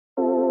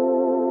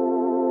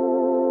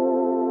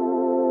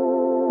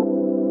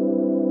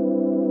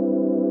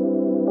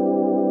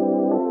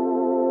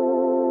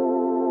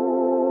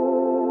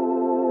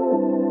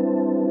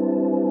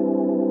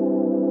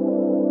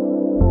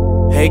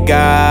Hey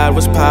God,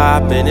 what's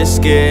poppin'? It's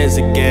Skiz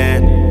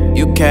again.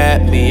 You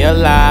kept me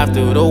alive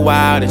through the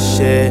wildest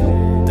shit.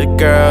 The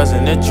girls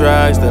and the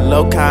drugs, the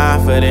low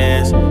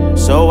confidence.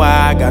 So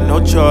I got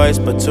no choice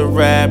but to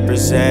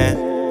represent.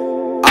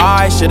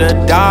 I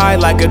should've died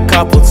like a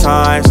couple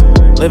times.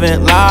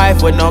 Living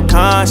life with no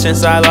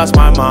conscience, I lost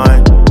my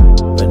mind.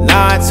 But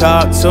now I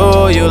talk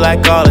to you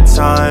like all the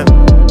time.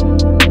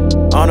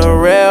 On the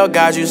real,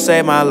 God, you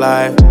saved my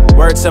life.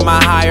 Word to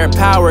my higher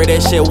power,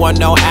 this shit wasn't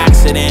no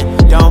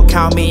accident. Don't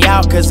count me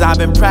out, cause I've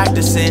been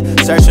practicing.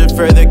 Searching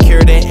for the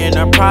cure to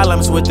inner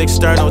problems with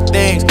external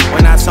things.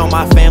 When I told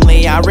my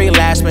family I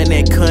relapsed, man,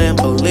 they couldn't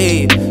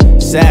believe.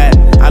 Sad,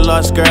 I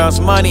lost girls'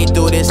 money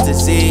through this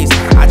disease.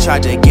 I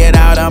tried to get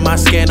out of my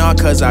skin all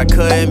cause I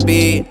couldn't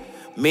be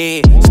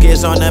me.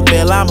 Skiz on the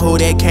bill, I'm who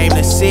they came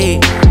to see.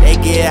 They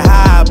get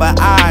high, but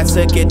I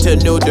took it to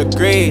new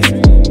degrees.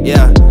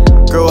 Yeah.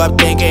 Grew up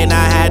thinking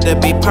I had to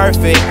be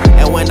perfect,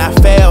 and when I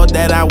failed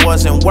that I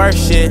wasn't worth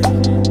shit.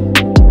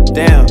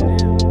 Damn,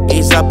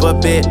 ease up a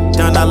bit,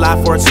 done a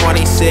lot for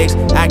 26.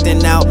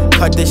 Acting out,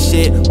 cut the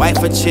shit, wife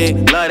a chick,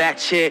 love that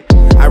chick.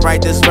 I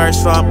write this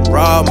verse from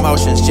raw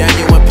emotions,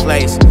 genuine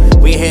place.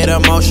 We hit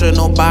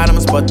emotional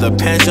bottoms, but the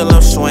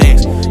pendulum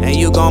swings. And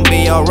you gon'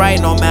 be alright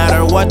no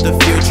matter what the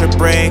future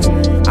brings.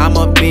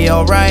 I'ma be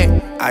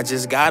alright, I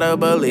just gotta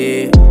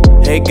believe.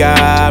 Hey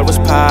God, what's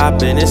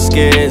poppin'? It's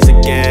Skiz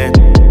again.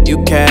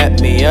 You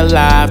kept me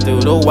alive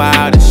through the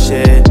wildest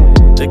shit.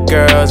 The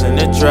girls and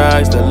the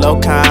drugs, the low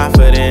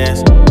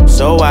confidence.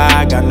 So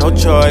I got no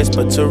choice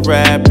but to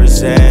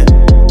represent.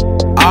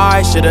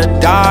 I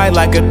should've died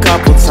like a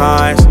couple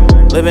times.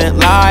 Living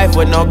life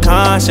with no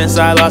conscience,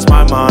 I lost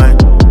my mind.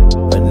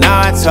 But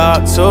now I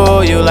talk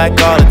to you like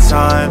all the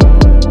time.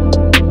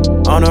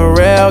 On the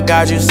real,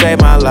 God, you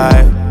saved my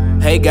life.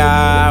 Hey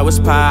God, what's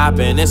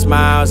poppin'? It's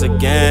Miles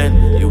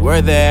again. You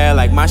were there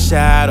like my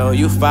shadow,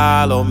 you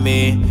follow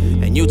me.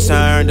 And you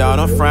turned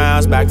all the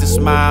frowns back to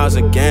smiles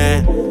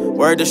again.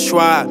 Word to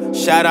Schwab,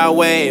 shout out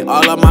Wave,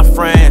 all of my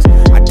friends.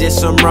 I did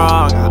some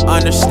wrong, I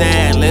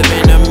understand,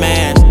 living a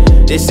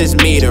man. This is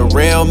me, the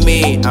real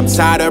me, I'm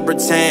tired of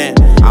pretend.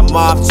 I'm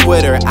off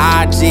Twitter,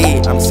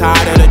 IG, I'm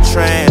tired of the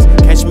trends.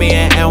 Catch me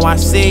in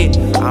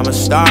NYC, I'm a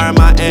star in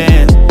my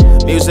ends.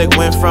 Music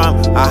went from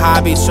a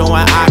hobby to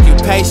an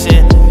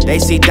occupation. They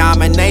see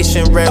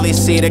domination, rarely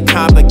see the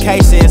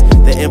complications.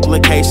 The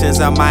implications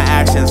of my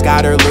actions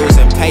got her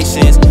losing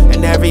patience.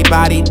 And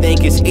everybody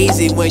think it's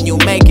easy when you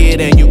make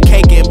it and you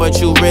cake it, but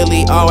you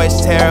really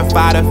always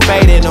terrified of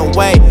fading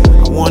away.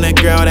 I want a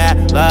girl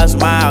that loves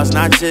Miles,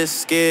 not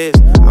just Skiz.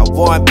 I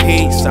want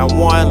peace, I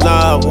want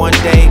love, one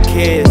day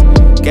kids.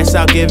 Guess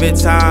I'll give it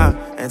time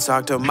and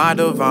talk to my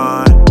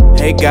divine.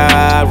 Hey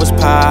God, what's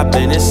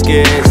poppin'? It's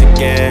Skiz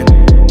again.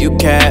 You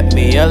kept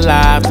me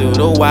alive through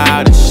the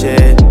wildest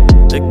shit.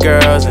 The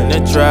girls and the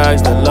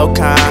drugs, the low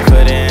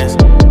confidence.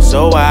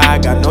 So I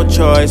got no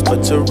choice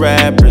but to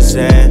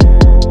represent.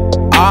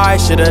 I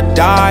should've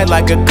died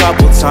like a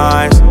couple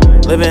times.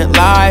 Living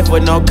life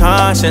with no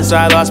conscience,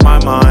 I lost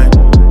my mind.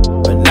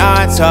 But now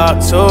I talk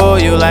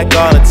to you like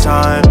all the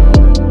time.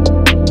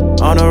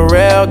 On the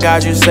real,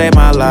 God, you saved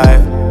my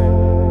life.